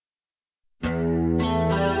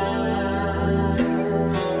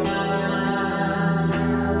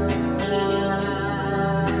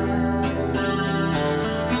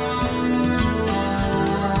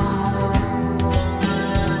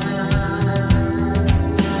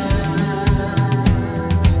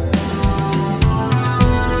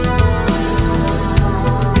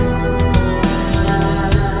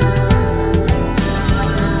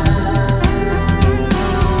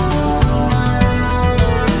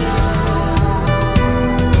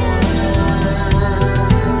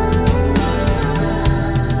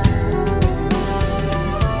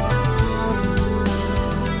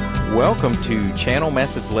Welcome to Channel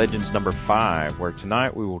Message Legends number 5, where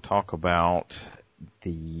tonight we will talk about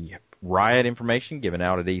the Riot information given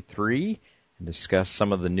out at E3 and discuss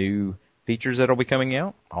some of the new features that will be coming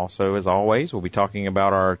out. Also, as always, we'll be talking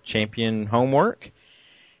about our champion homework,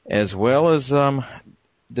 as well as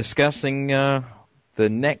discussing the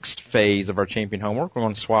next phase of our champion homework. We're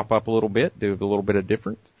going to swap up a little bit, do a little bit of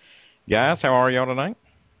difference. Guys, how are y'all tonight?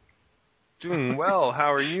 Doing well.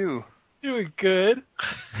 How are you? Doing good.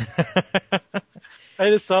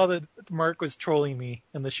 I just saw that Mark was trolling me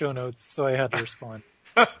in the show notes, so I had to respond.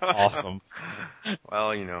 Awesome.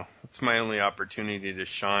 Well, it's my only opportunity to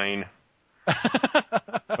shine.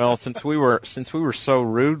 Well, since we were so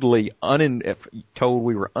rudely told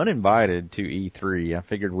we were uninvited to E3, I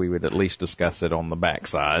figured we would at least discuss it on the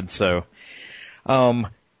backside. So,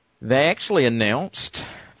 they actually announced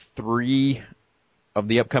 3 of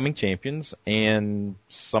the upcoming champions and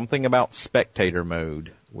something about spectator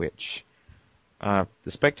mode, which the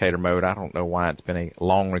spectator mode, I don't know why it's been a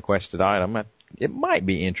long requested item. It might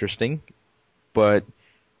be interesting, but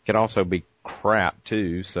it could also be crap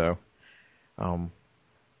too. So,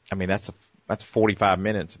 that's 45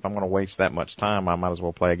 minutes. If I'm going to waste that much time, I might as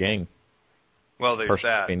well play a game. Well, there's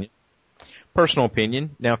that. Personal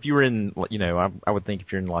opinion. Now, if you were in, I would think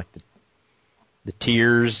if you're in like the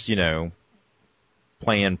tiers,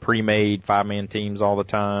 playing pre-made 5-man teams all the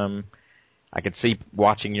time, I could see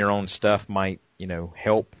watching your own stuff might,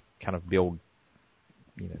 help kind of build,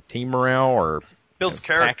 team morale or builds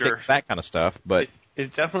character, tactics, that kind of stuff. But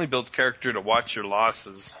it definitely builds character to watch your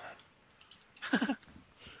losses.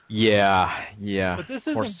 Yeah. But this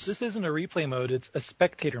isn't a replay mode; it's a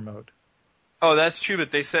spectator mode. Oh, that's true. But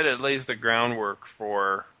they said it lays the groundwork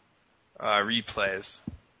for replays.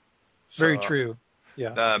 Very true.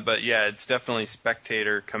 Yeah. But yeah, it's definitely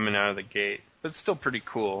spectator coming out of the gate, but it's still pretty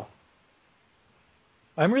cool.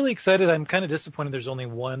 I'm really excited. I'm kind of disappointed there's only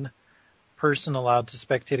one person allowed to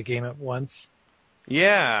spectate a game at once.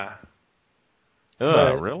 Yeah.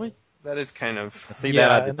 Oh, really? That is kind of... See,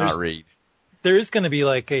 that I did not read. There is going to be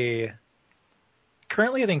like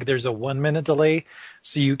currently I think there's a 1-minute delay,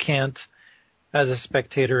 so you can't, as a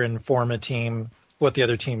spectator, inform a team what the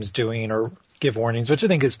other team's doing or give warnings, which I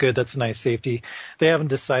think is good. That's a nice safety. They haven't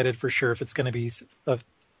decided for sure if it's going to be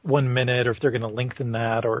 1 minute or if they're going to lengthen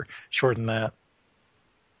that or shorten that.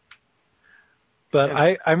 But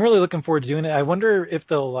yeah. I'm really looking forward to doing it. I wonder if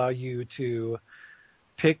they'll allow you to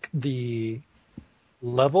pick the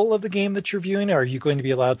level of the game that you're viewing. Are you going to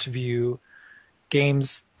be allowed to view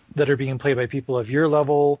games that are being played by people of your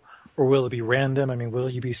level, or will it be random? I mean, will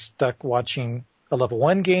you be stuck watching a level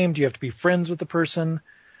 1 game? Do you have to be friends with the person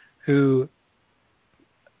who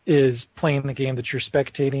is playing the game that you're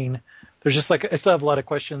spectating? There's just I still have a lot of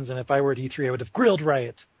questions, and if I were at E3, I would have grilled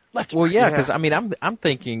Riot. Well, yeah, because I'm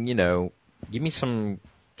thinking, give me some.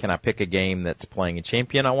 Can I pick a game that's playing a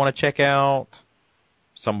champion I want to check out?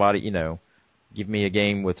 Somebody, give me a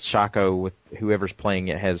game with Shaco with whoever's playing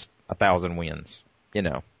it has 1,000 wins.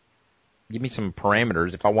 Give me some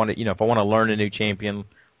parameters. If I want to learn a new champion,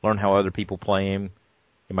 learn how other people play him,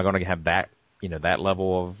 am I going to have that, that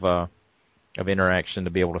level of interaction to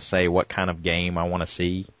be able to say what kind of game I want to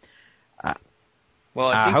see?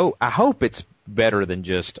 I hope it's better than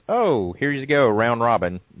just, here you go, round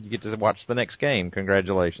robin. You get to watch the next game.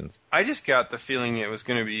 Congratulations. I just got the feeling it was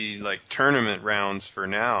going to be like tournament rounds for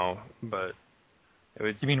now, but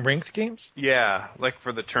you mean ranked games? Yeah, like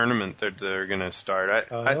for the tournament that they're going to start.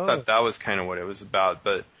 I thought that was kind of what it was about,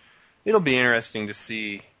 but it'll be interesting to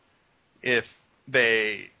see if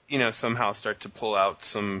they, somehow start to pull out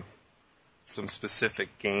some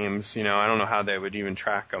specific games. I don't know how they would even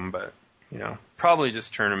track them, but probably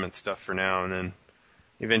just tournament stuff for now, and then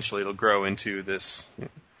eventually it'll grow into this.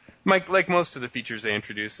 Like most of the features they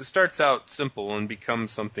introduce, it starts out simple and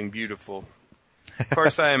becomes something beautiful. Of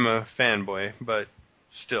course, I am a fanboy, but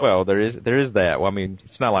still. Well, there is that. Well, I mean,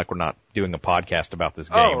 it's not like we're not doing a podcast about this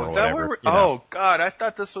game or whatever. That where Oh, God, I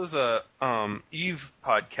thought this was a Eve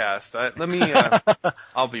podcast.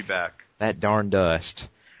 I'll be back. That darn Dust.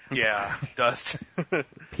 Yeah, Dust.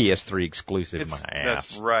 PS3 exclusive, my ass.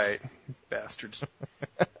 That's right, bastards.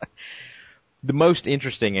 The most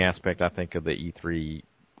interesting aspect, I think, of the E3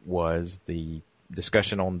 was the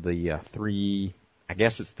discussion on the 3, I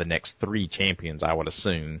guess it's the next 3 champions, I would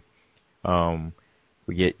assume.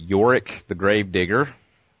 We get Yorick, the Gravedigger,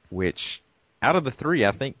 which out of the 3,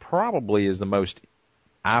 I think probably is the one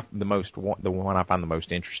I find the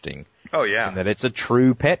most interesting. Oh, yeah. And that it's a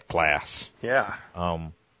true pet class. Yeah.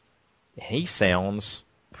 He sounds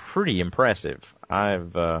pretty impressive.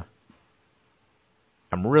 I'm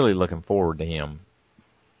really looking forward to him.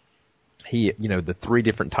 the 3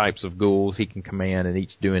 different types of ghouls he can command, and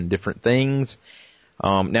each doing different things.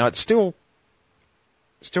 Now it's still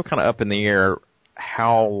kind of up in the air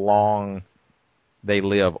how long they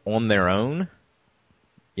live on their own,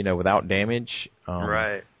 without damage.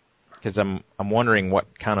 Right. Because I'm wondering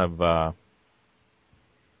what kind of, are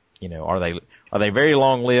they very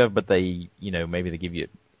long lived, but they, maybe they give you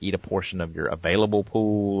eat a portion of your available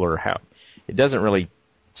pool, or how? It doesn't really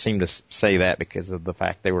seem to say that because of the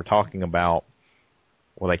fact they were talking about,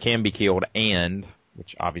 well, they can be killed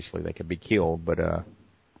which obviously they could be killed, but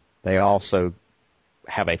they also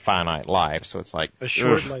have a finite life, so it's like a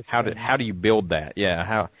short life. How do you build that? Yeah,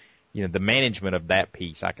 how the management of that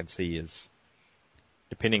piece I can see is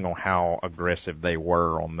depending on how aggressive they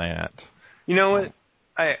were on that. You know what?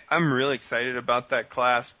 I'm really excited about that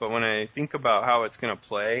class, but when I think about how it's going to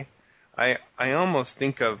play, I almost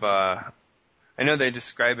think of I know they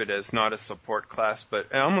describe it as not a support class,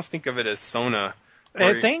 but I almost think of it as Sona.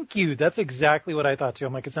 Thank you. That's exactly what I thought too.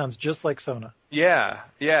 I'm like, it sounds just like Sona. Yeah.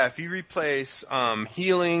 If you replace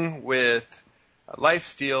healing with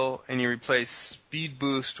lifesteal, and you replace speed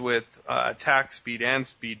boost with attack speed and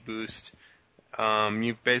speed boost,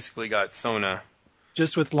 you've basically got Sona.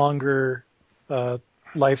 Just with longer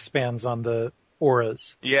lifespans on the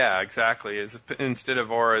auras. Yeah, exactly. Instead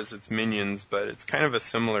of auras, it's minions, but it's kind of a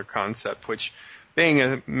similar concept, which, being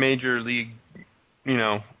a major league,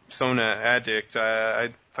 Sona addict, I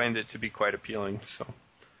find it to be quite appealing. So,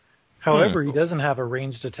 however, he doesn't have a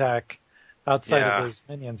ranged attack outside of those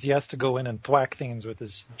minions. He has to go in and thwack things with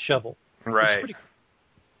his shovel. Right.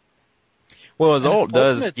 Well, his ult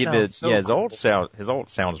does give it. So his ult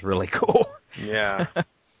sounds really cool. Yeah.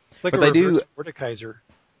 It's like but a they reverse do, Mordekaiser.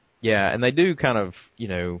 Yeah, and they do kind of,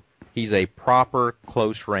 he's a proper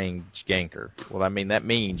close range ganker. Well, I mean, that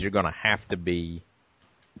means you're going to have to be,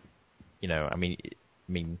 even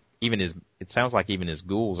it sounds like even his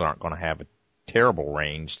ghouls aren't going to have a terrible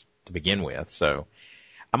range to begin with. So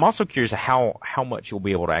I'm also curious how much you'll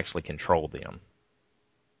be able to actually control them.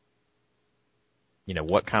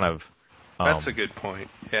 What kind of, that's a good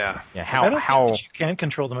point. Yeah. Yeah. I don't think that you can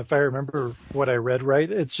control them. If I remember what I read right,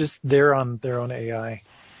 it's just they're on their own AI.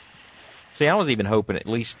 See, I was even hoping at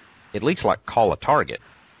least like call a target.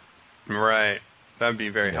 Right. That'd be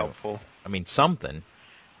very helpful. I mean, something.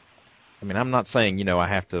 I mean, I'm not saying, I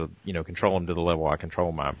have to, control them to the level I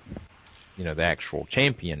control my, the actual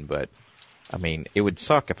champion, but I mean, it would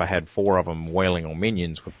suck if I had 4 of them wailing on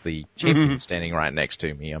minions with the champion standing right next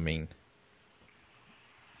to me. I mean.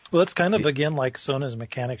 Well, it's kind of, again, like Sona's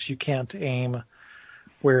mechanics. You can't aim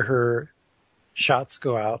where her shots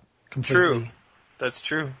go out completely. True. That's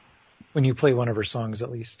true. When you play one of her songs,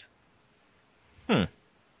 at least.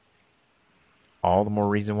 All the more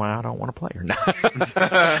reason why I don't want to play her.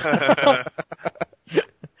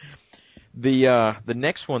 The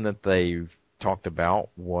next one that they've talked about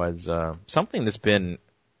was something that's been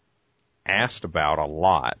asked about a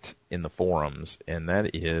lot in the forums, and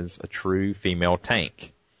that is a true female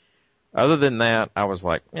tank. Other than that, I was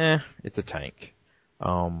like, it's a tank.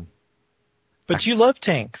 But you love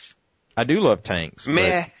tanks. I do love tanks.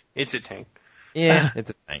 It's a tank. Yeah, it's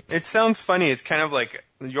a tank. It sounds funny. It's kind of like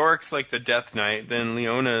Yorick's like the Death Knight, then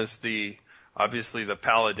Leona's obviously the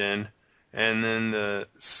Paladin, and then the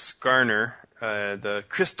Skarner, the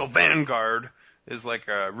Crystal Vanguard, is like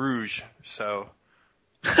a Rouge. So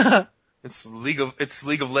it's League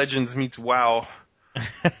of Legends meets WoW.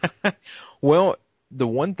 Well, the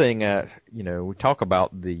one thing, we talk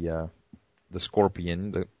about the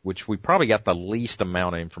Scorpion, which we probably got the least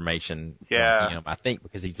amount of information on him, I think,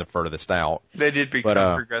 because he's the furthest out. They did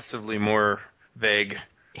become progressively more vague.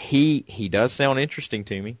 He does sound interesting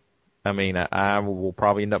to me. I mean, I will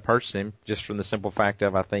probably end up purchasing him just from the simple fact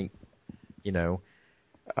of, I think,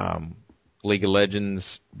 League of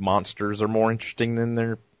Legends monsters are more interesting than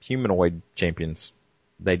their humanoid champions.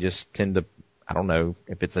 They just tend to, I don't know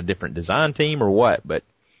if it's a different design team or what, but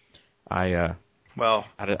I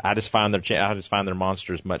just find their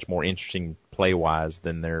monsters much more interesting play wise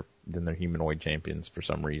than their humanoid champions for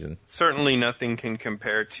some reason. Certainly nothing can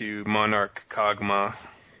compare to Monarch Kog'Maw.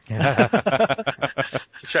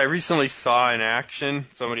 Which I recently saw in action.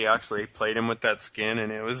 Somebody actually played him with that skin,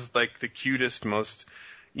 and it was like the cutest, most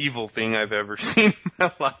evil thing I've ever seen in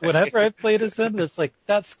my life. Whenever I played as him, it's like,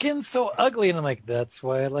 that skin's so ugly, and I'm like, that's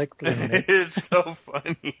why I like playing it. It's so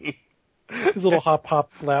funny. His little hop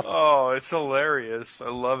flap. Oh, it's hilarious. I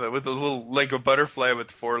love it. With a little, like a butterfly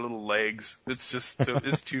with 4 little legs. It's just,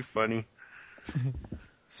 it's too funny.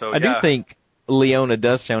 So I do think Leona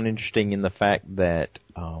does sound interesting in the fact that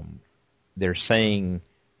they're saying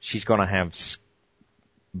she's going to have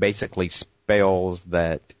basically spells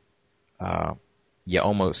that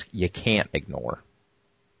you can't ignore.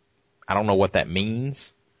 I don't know what that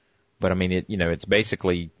means, but I mean, it's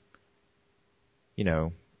basically,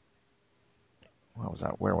 where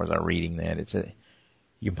was I reading that?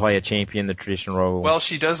 You can play a champion the traditional role. Well,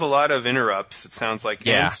 she does a lot of interrupts, it sounds like.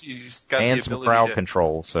 Yeah. And she's got and the some ability crowd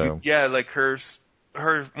control, so. Yeah, like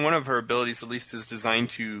one of her abilities at least is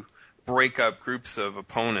designed to break up groups of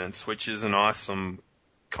opponents, which is an awesome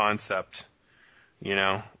concept,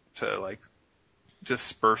 to like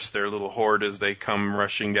disperse their little horde as they come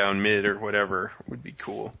rushing down mid or whatever would be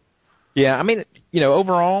cool. Yeah, I mean,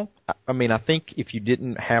 overall, I mean, I think if you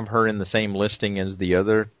didn't have her in the same listing as the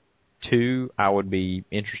other two, I would be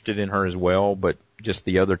interested in her as well, but just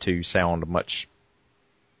the other two sound much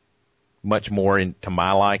more to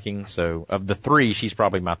my liking. So of the three, she's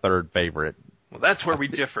probably my third favorite. Well, that's where we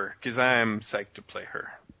differ, because I am psyched to play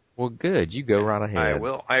her. Well, good. You go right ahead.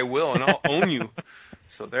 I will, and I'll own you.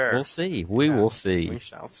 So there. We'll see. We will see. We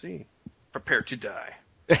shall see. Prepare to die.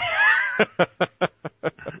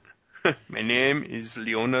 My name is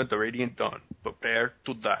Leona the Radiant Dawn. Prepare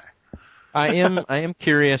to die. I am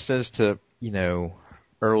curious as to,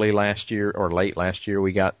 early last year or late last year,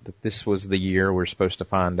 we got that this was the year we're supposed to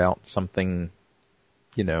find out something,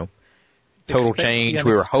 total change.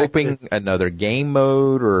 We were hoping another game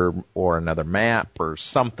mode or another map or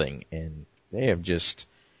something, and they have just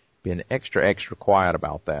been extra quiet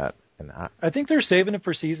about that. And I think they're saving it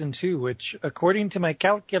for season 2, which, according to my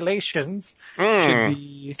calculations, should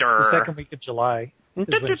be the second week of July.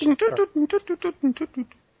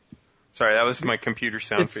 Sorry, that was my computer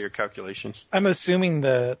sound for your calculations. I'm assuming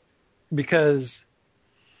that because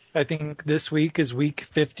I think this week is week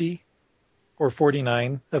 50 or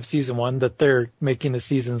 49 of season 1, that they're making the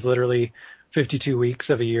seasons literally 52 weeks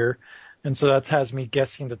of a year. And so that has me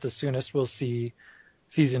guessing that the soonest we'll see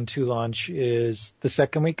season 2 launch is the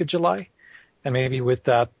second week of July. And maybe with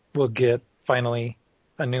that, we'll get finally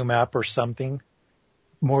a new map or something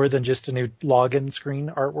more than just a new login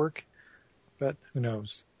screen artwork. But who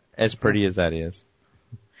knows? As pretty as that is.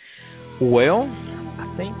 Well,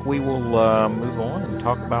 I think we will move on and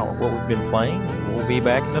talk about what we've been playing. We'll be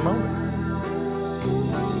back in a moment.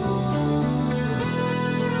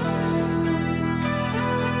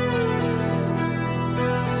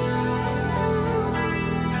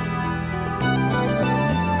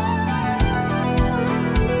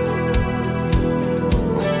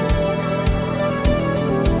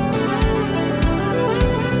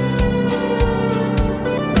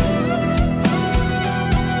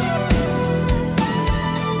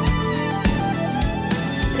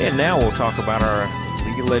 And now we'll talk about our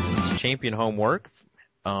League of Legends champion homework.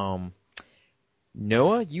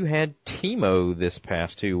 Noah, you had Teemo this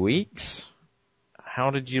past 2 weeks. How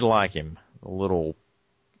did you like him? A little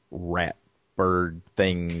rat bird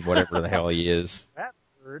thing, whatever the hell he is. Rat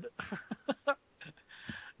bird?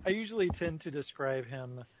 I usually tend to describe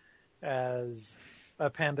him as a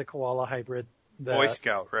panda koala hybrid. Boy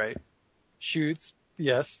Scout, right? Shoots,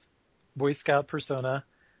 yes. Boy Scout persona.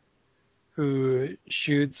 Who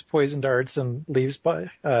shoots poison darts and leaves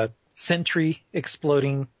sentry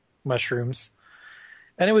exploding mushrooms.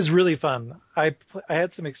 And it was really fun. I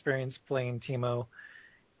had some experience playing Teemo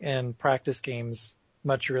in practice games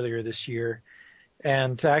much earlier this year.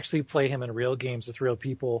 And to actually play him in real games with real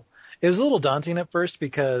people, it was a little daunting at first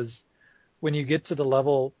because when you get to the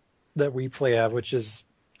level that we play at, which is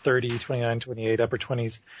 30, 29, 28, upper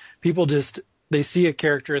 20s, people they see a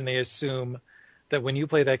character and they assume that when you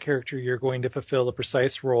play that character, you're going to fulfill a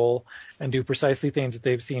precise role and do precisely things that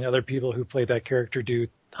they've seen other people who play that character do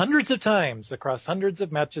hundreds of times across hundreds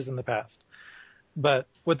of matches in the past. But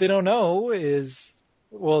what they don't know is,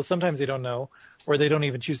 well, sometimes they don't know, or they don't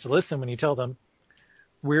even choose to listen when you tell them,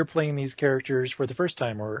 we're playing these characters for the first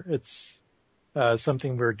time, or it's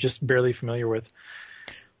something we're just barely familiar with.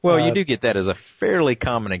 Well, you do get that as a fairly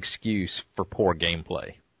common excuse for poor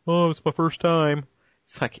gameplay. Oh, it's my first time.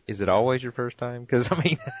 It's like, is it always your first time? Because, I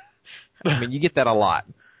mean, you get that a lot.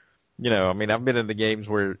 I've been in the games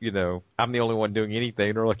where, I'm the only one doing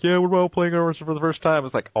anything. They're like, yeah, we're all playing ours for the first time.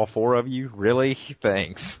 It's like, all four of you? Really?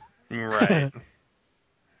 Thanks. Right.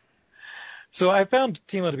 So I found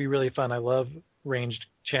Teemo to be really fun. I love ranged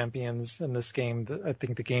champions in this game. I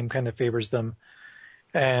think the game kind of favors them.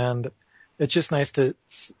 And it's just nice to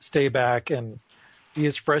stay back and be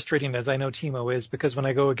as frustrating as I know Teemo is, because when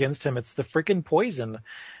I go against him, it's the frickin' poison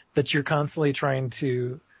that you're constantly trying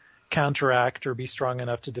to counteract or be strong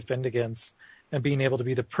enough to defend against, and being able to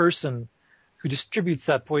be the person who distributes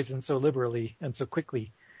that poison so liberally and so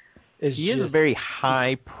quickly. He is a very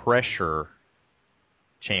high pressure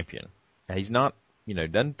champion. Now, he's not,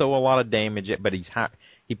 doesn't throw a lot of damage, but he's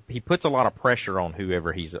he puts a lot of pressure on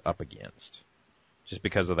whoever he's up against, just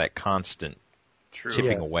because of that constant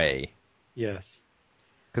chipping away. Yes.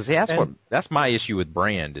 Because that's my issue with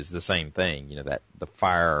Brand is the same thing. You know, that the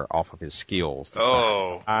fire off of his skills.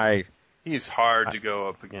 He's hard to go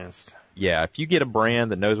up against. Yeah, if you get a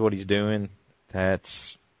Brand that knows what he's doing,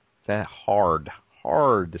 that's hard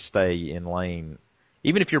to stay in lane,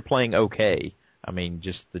 even if you're playing okay. I mean,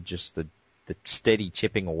 just the steady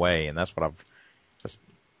chipping away, and that's what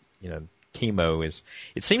Teemo is.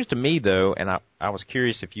 It seems to me though, and I was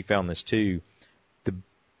curious if you found this too.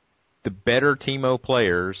 The better Teemo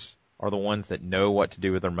players are the ones that know what to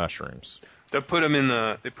do with their mushrooms. They put them in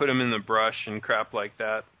the brush and crap like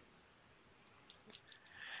that.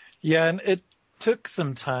 Yeah, and it took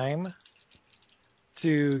some time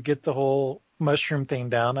to get the whole mushroom thing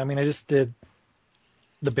down. I mean, I just did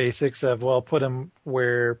the basics of, well, put them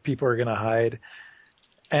where people are going to hide.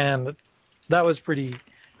 And that was pretty,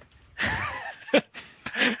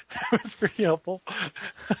 helpful.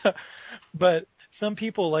 But some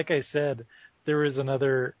people, like I said, there was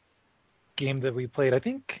another game that we played. I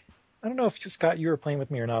don't know if Scott, you were playing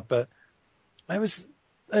with me or not, but it was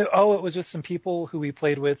with some people who we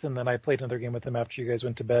played with, and then I played another game with them after you guys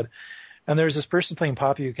went to bed. And there was this person playing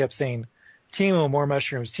Poppy who kept saying, Teemo, more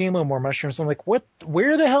mushrooms, Teemo, more mushrooms. I'm like, what?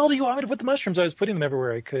 Where the hell do you want me to put the mushrooms? I was putting them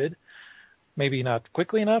everywhere I could. Maybe not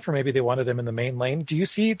quickly enough, or maybe they wanted them in the main lane. Do you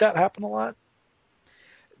see that happen a lot?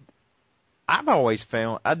 I've always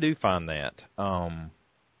found, I do find that. I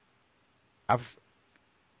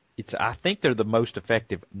think they're the most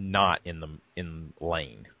effective not in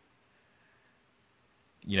lane.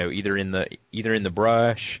 You know, either in the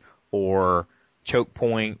brush or choke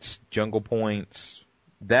points, jungle points.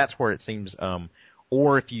 That's where it seems,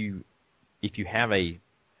 or if you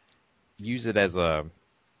use it as an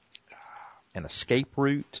escape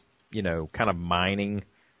route, you know, kind of mining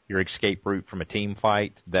your escape route from a team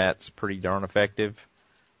fight, that's pretty darn effective.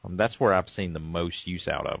 That's where I've seen the most use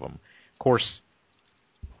out of them. Of course,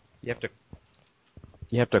 you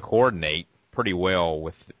have to coordinate pretty well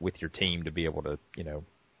with your team to be able to, you know,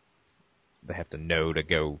 they have to know to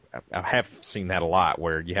go. I have seen that a lot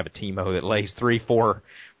where you have a Teemo that lays 3-4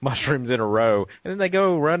 mushrooms in a row, and then they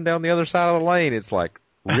go run down the other side of the lane. It's like,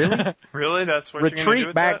 really? Really? That's what you're going to do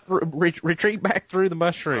with that? Retreat back through the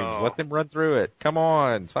mushrooms. Oh. Let them run through it. Come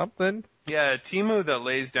on, something. Yeah, a Teemo that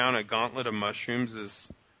lays down a gauntlet of mushrooms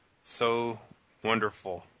is so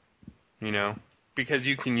wonderful, you know, because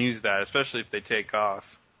you can use that, especially if they take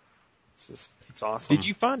off. It's awesome. Did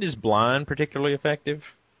you find his blind particularly effective?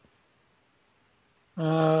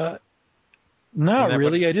 Not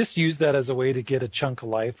really. I just use that as a way to get a chunk of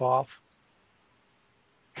life off.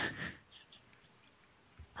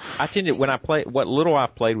 I tended, when I play, what little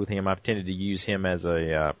I've played with him, I've tended to use him as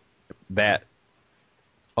that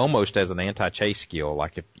almost as an anti-chase skill.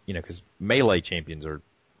 Like if, you know, cause melee champions are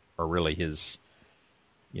really his,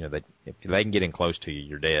 you know, if they can get in close to you,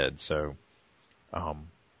 you're dead. So, I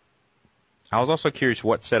was also curious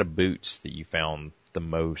what set of boots that you found the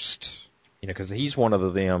most, you know, cause he's one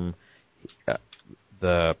of them,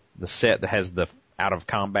 the set that has the out of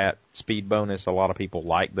combat speed bonus. A lot of people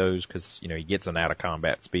like those because, you know, he gets an out of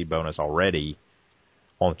combat speed bonus already.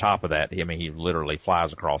 On top of that, I mean, he literally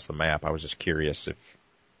flies across the map. I was just curious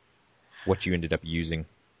what you ended up using.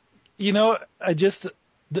 You know,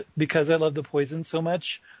 because I love the poison so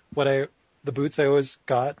much, the boots I always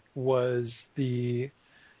got was the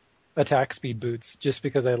attack speed boots, just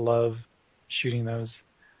because I love shooting those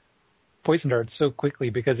poison darts so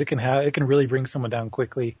quickly, because it can really bring someone down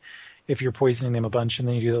quickly if you're poisoning them a bunch, and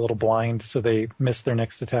then you do the little blind so they miss their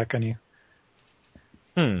next attack on you.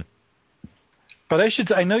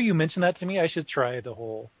 But I know you mentioned that to me. I should try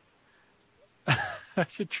I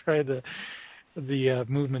should try the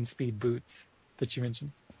movement speed boots that you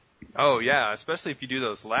mentioned. Oh yeah, especially if you do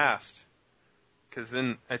those last, because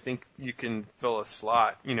then I think you can fill a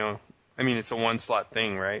slot. You know, I mean, it's a one slot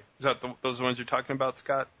thing, right? Is that those ones you're talking about,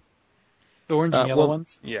 Scott? The orange and yellow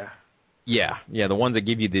ones? Yeah. Yeah, the ones that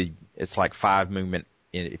give you it's like 5 movement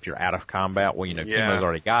if you're out of combat. Well, you know, Teemo's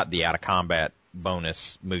already got the out of combat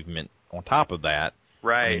bonus movement on top of that.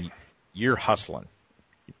 Right. I mean, you're hustling,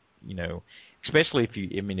 you know, especially if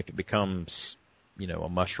it becomes, you know, a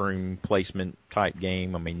mushroom placement type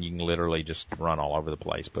game. I mean, you can literally just run all over the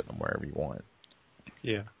place, putting them wherever you want.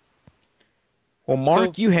 Yeah. Well,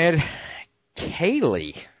 Mark, you had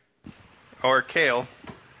Kaylee. Or Kale.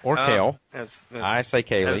 Or Kale. As I say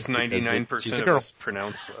Kaylee. As 99% of us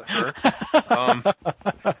pronounce her.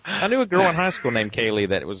 I knew a girl in high school named Kaylee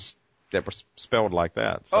that was spelled like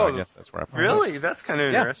that. So I guess that's where I found really? That's kind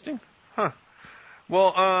of interesting. Huh.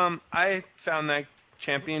 Well, I found that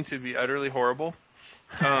champion to be utterly horrible.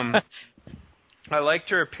 I liked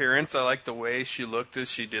her appearance. I liked the way she looked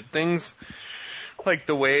as she did things. Like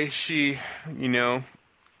the way she,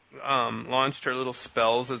 launched her little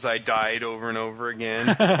spells as I died over and over again.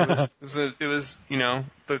 It was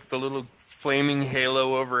the little flaming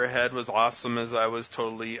halo over her head was awesome as I was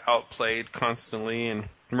totally outplayed constantly and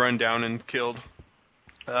run down and killed.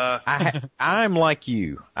 I'm like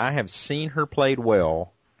you. I have seen her played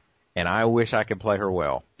well, and I wish I could play her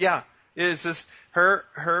well. Yeah, it's just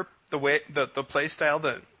the way the play style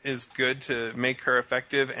that is good to make her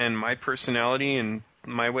effective, and my personality and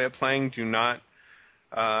my way of playing do not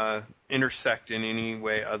intersect in any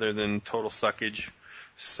way other than total suckage.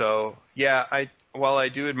 So yeah, while I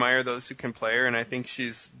do admire those who can play her, and I think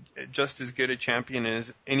she's just as good a champion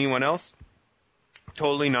as anyone else,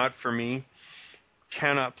 totally not for me.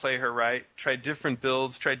 Cannot play her right. Tried different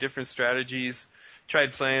builds, tried different strategies,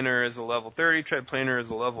 tried playing her as a level 30, tried playing her as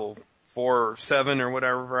a level 4 or 7 or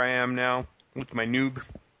whatever I am now with my noob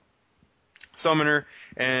summoner,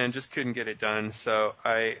 and just couldn't get it done. So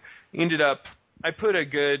I put a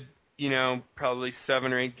good, probably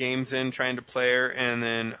 7 or 8 games in trying to play her, and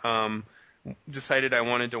then decided I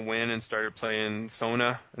wanted to win and started playing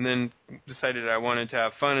Sona, and then decided I wanted to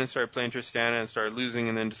have fun and started playing Tristana and started losing,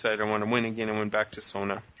 and then decided I want to win again and went back to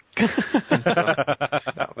Sona. And so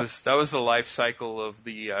that was the life cycle of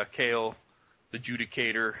the Kayle, the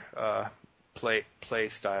Judicator play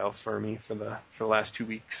style for me for the last 2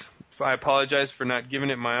 weeks. So I apologize for not giving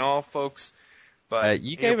it my all, folks. But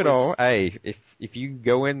you gave it all. Hey, if you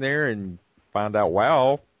go in there and find out,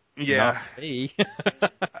 wow. Yeah. Not me.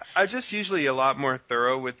 I'm just usually a lot more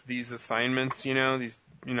thorough with these assignments, these,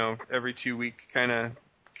 every 2 week kind of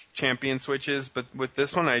champion switches. But with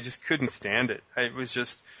this one, I just couldn't stand it. I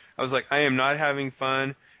was like, I am not having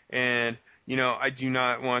fun. And, I do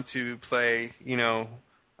not want to play,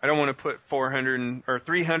 I don't want to put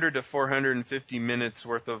 300 to 450 minutes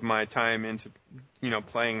worth of my time into,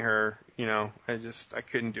 playing her. I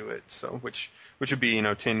couldn't do it. So, which would be,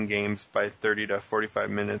 10 games by 30 to 45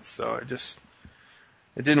 minutes. So it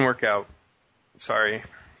didn't work out. Sorry.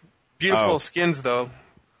 Beautiful skins though.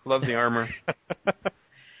 Love the armor.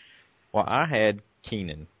 Well, I had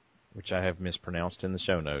Keenan, which I have mispronounced in the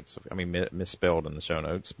show notes. I mean, misspelled in the show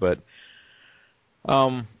notes, but,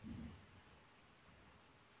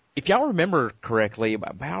 if y'all remember correctly,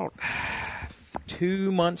 about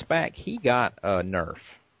 2 months back, he got a nerf.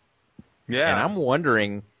 Yeah. And I'm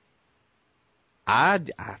wondering, I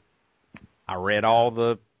read all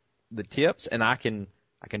the tips, and I can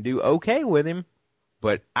do okay with him,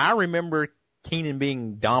 but I remember Keenan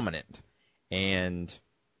being dominant, and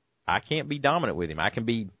I can't be dominant with him. I can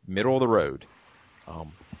be middle of the road.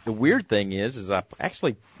 The weird thing is I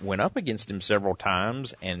actually went up against him several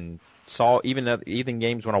times and saw even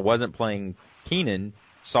games when I wasn't playing Keenan,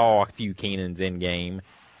 saw a few Keenans in game,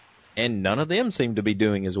 and none of them seemed to be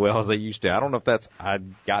doing as well as they used to. I don't know if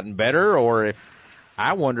I'd gotten better, or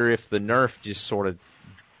I wonder if the nerf just sort of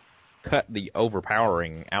cut the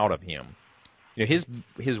overpowering out of him. His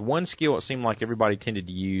one skill, it seemed like everybody tended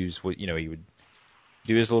to use was, he would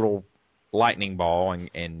do his little lightning ball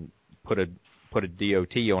and put a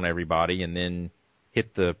DOT on everybody, and then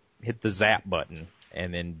hit the zap button,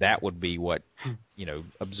 and then that would be what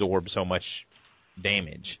absorbed so much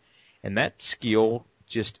damage. And that skill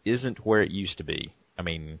just isn't where it used to be. I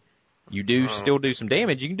mean, you do still do some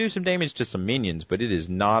damage. You can do some damage to some minions, but it is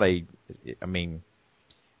not the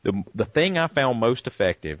thing I found most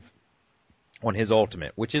effective on his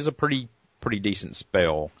ultimate, which is a pretty decent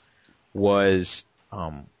spell, was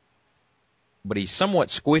but he's somewhat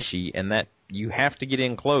squishy, and that you have to get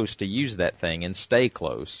in close to use that thing and stay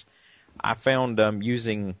close. I found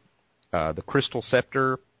using the Crystal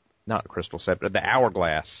Scepter, not Crystal Scepter, the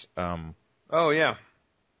Hourglass.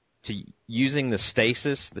 To using the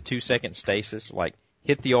stasis, the 2-second stasis, like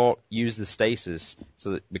hit the ult, use the stasis,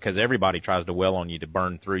 so that, because everybody tries to well on you to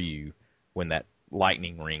burn through you when that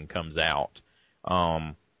lightning ring comes out.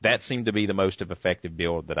 That seemed to be the most effective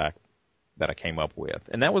build that I came up with,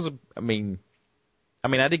 and that was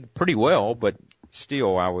I did pretty well, but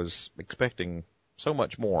still I was expecting so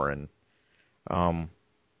much more, and I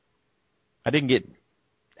didn't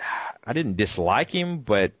dislike him,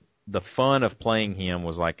 but the fun of playing him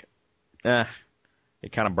was like,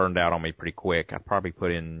 it kind of burned out on me pretty quick. I probably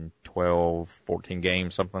put in 12, 14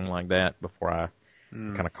 games, something like that, before I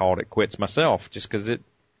kind of called it quits myself, just because it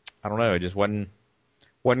just wasn't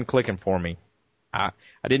clicking for me. I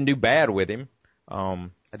didn't do bad with him. I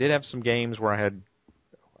did have some games where I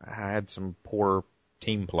had some poor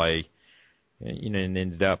team play, and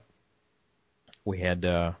ended up, we had,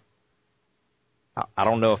 I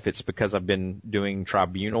don't know if it's because I've been doing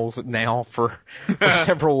tribunals now for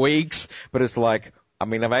several weeks, but it's like, I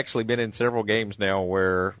mean, I've actually been in several games now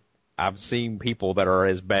where I've seen people that are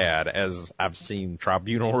as bad as I've seen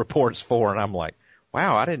tribunal reports for, and I'm like,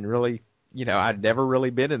 wow, I didn't really, I'd never really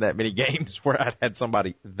been in that many games where I'd had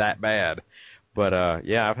somebody that bad. But,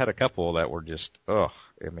 yeah, I've had a couple that were just, I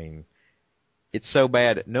mean, it's so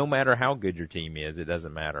bad. No matter how good your team is, it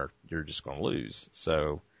doesn't matter. You're just going to lose.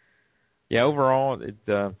 So, yeah, overall,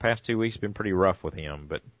 past 2 weeks been pretty rough with him.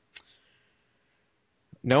 But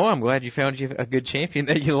no, I'm glad you found a good champion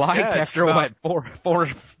that you liked after four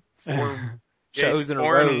shows in a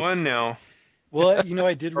row. 4-1 now. Well,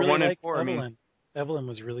 I did really like Evelyn. Evelyn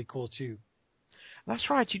was really cool too. That's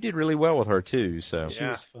right. You did really well with her too. So she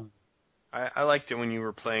was fun. I liked it when you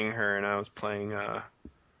were playing her and I was playing.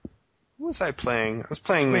 Who was I playing? I was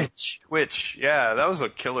playing Twitch. Yeah, that was a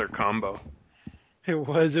killer combo. It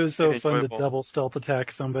was so fun to double stealth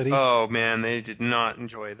attack somebody. Oh man, they did not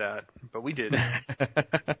enjoy that, but we did.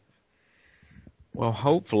 Well,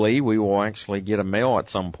 hopefully we will actually get a mail at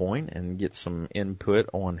some point and get some input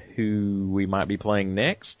on who we might be playing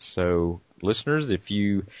next. So, listeners, if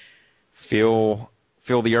you feel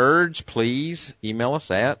the urge, please email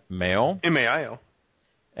us at mail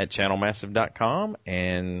at channelmassive.com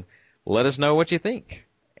and let us know what you think.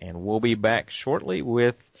 And we'll be back shortly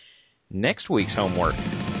with next week's homework.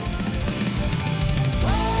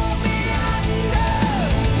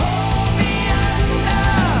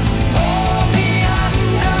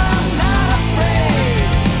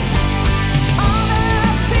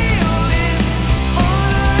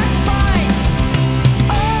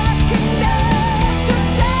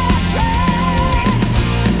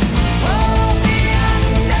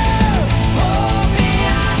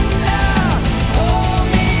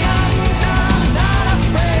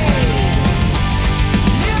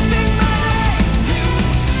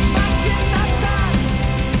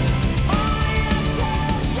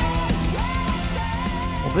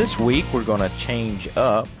 This week we're going to change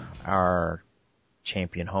up our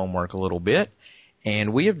champion homework a little bit,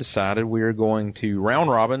 and we have decided we are going to round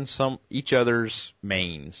robin each other's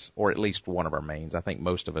mains, or at least one of our mains. I think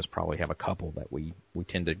most of us probably have a couple that we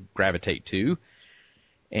tend to gravitate to.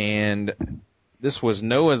 And this was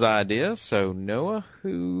Noah's idea, so Noah,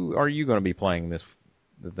 who are you going to be playing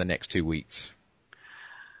the next 2 weeks?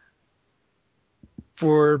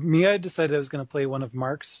 For me, I decided I was going to play one of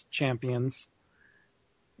Mark's champions.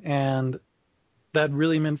 And that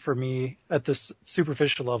really meant for me at this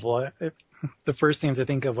superficial level, the first things I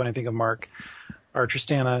think of when I think of Mark are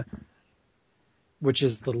Tristana, which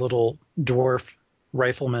is the little dwarf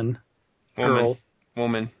rifleman girl.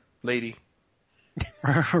 Lady.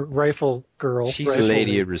 Rifle girl. She's a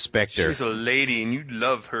lady, respect her. She's a lady and you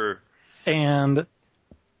love her. And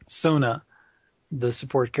Sona, the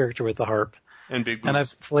support character with the harp. And big boobs. And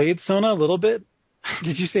I've played Sona a little bit.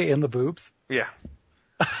 Did you say in the boobs? Yeah.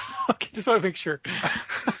 Okay, just want to make sure.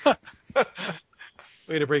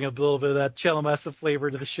 Way to bring a little bit of that Channel Massive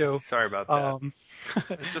flavor to the show. Sorry about that.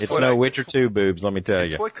 It's no Witcher 2 boobs, let me tell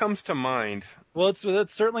you. It's what comes to mind. Well,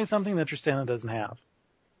 that's certainly something that Tristana doesn't have.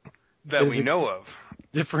 That we know of.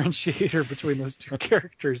 Differentiator between those two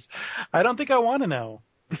characters. I don't think I want to know.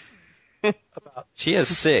 She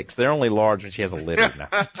has 6. They're only large when she has a litter now.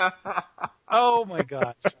 Oh my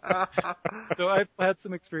gosh. So I've had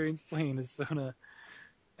some experience playing as Sona,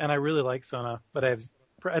 and I really like Sona, but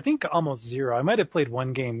I think almost zero. I might have played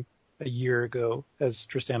one game a year ago as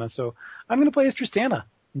Tristana, so I'm going to play as Tristana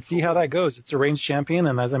and see how that goes. It's a ranged champion,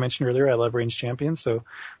 and as I mentioned earlier, I love ranged champions, so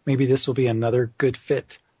maybe this will be another good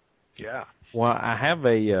fit. Yeah. Well,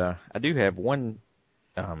 I do have one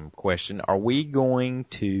question. Are we going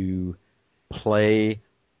to play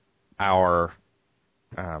our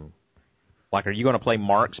are you going to play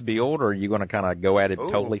Mark's build, or are you going to kind of go at it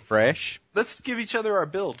totally fresh? Let's give each other our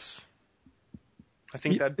builds. I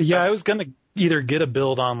think that. Yeah, I was going to either get a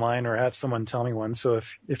build online or have someone tell me one. So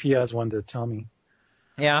if he has one to tell me.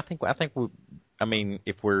 Yeah, I think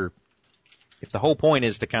if the whole point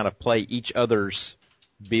is to kind of play each other's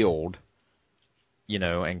build,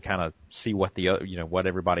 and kind of see what what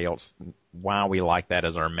everybody else, why we like that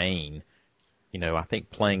as our main. I think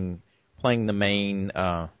playing the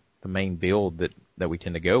main build that we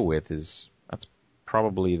tend to go with that's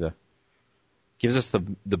probably gives us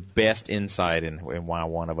the best insight in why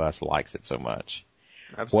one of us likes it so much.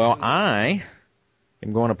 Absolutely. Well, I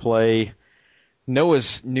am going to play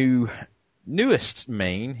Noah's newest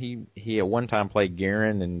main. He at one time played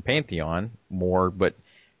Garen and Pantheon more, but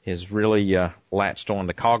has really latched on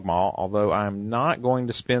to Kog'Maw. Although I'm not going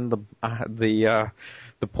to spend the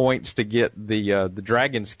points to get the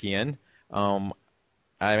dragon skin.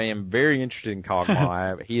 I am very interested in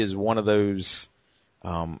Kog'Maw. He is one of those,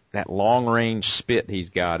 that long range spit he's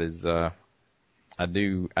got is, I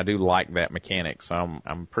do like that mechanic, so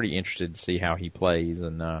I'm pretty interested to see how he plays,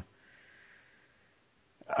 and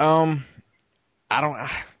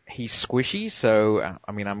he's squishy, so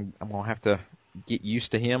I mean I'm gonna have to get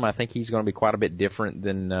used to him. I think he's gonna be quite a bit different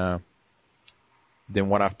than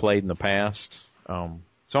what I've played in the past. So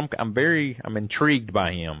I'm intrigued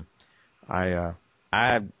by him. I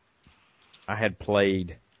had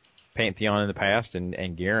played Pantheon in the past,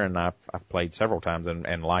 and Garen I've played several times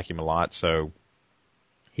and like him a lot, so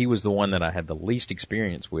he was the one that I had the least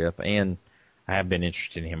experience with, and I have been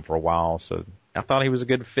interested in him for a while, so I thought he was a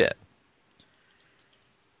good fit.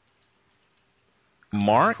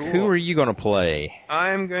 Mark, cool. Who are you going to play?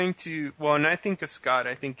 I'm going to, when I think of Scott,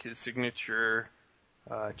 I think his signature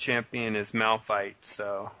champion is Malphite,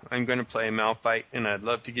 so I'm going to play Malphite, and I'd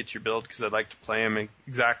love to get your build because I'd like to play him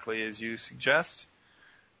exactly as you suggest.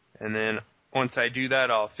 And then once I do that,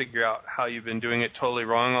 I'll figure out how you've been doing it totally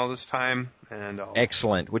wrong all this time, and I'll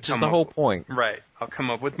excellent, which is the whole point. Right. I'll come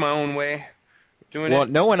up with my own way of doing it. Well,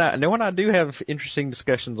 no one I do have interesting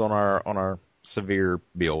discussions on our severe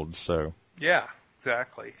builds, so. Yeah,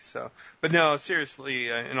 exactly. So, but no, seriously,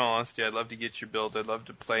 in all honesty, I'd love to get your build. I'd love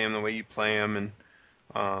to play him the way you play him and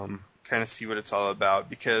kind of see what it's all about,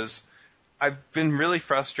 because I've been really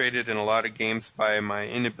frustrated in a lot of games by my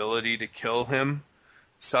inability to kill him.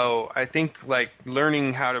 So I think like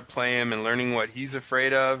learning how to play him and learning what he's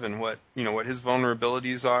afraid of and what his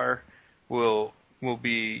vulnerabilities are will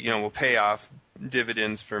pay off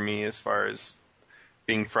dividends for me as far as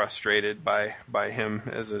being frustrated by him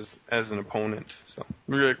as an opponent. So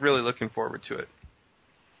really looking forward to it.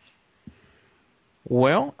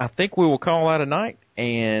 Well, I think we will call that a night,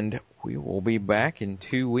 and we will be back in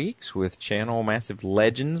 2 weeks with Channel Massive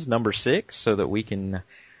Legends number 6 so that we can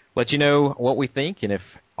let you know what we think and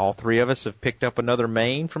if all three of us have picked up another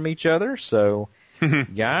main from each other. So,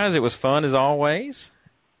 guys, it was fun as always.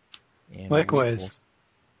 And likewise.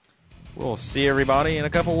 We'll see everybody in a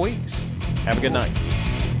couple weeks. Have a good night.